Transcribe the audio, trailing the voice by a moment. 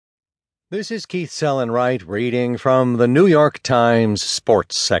This is Keith Sellenwright reading from the New York Times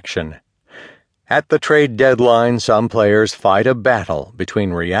sports section. At the trade deadline, some players fight a battle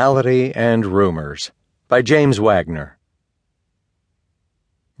between reality and rumors. By James Wagner.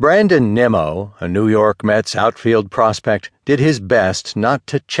 Brandon Nimmo, a New York Mets outfield prospect, did his best not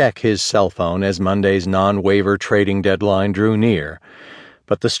to check his cell phone as Monday's non-waiver trading deadline drew near,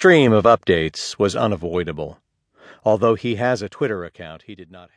 but the stream of updates was unavoidable. Although he has a Twitter account, he did not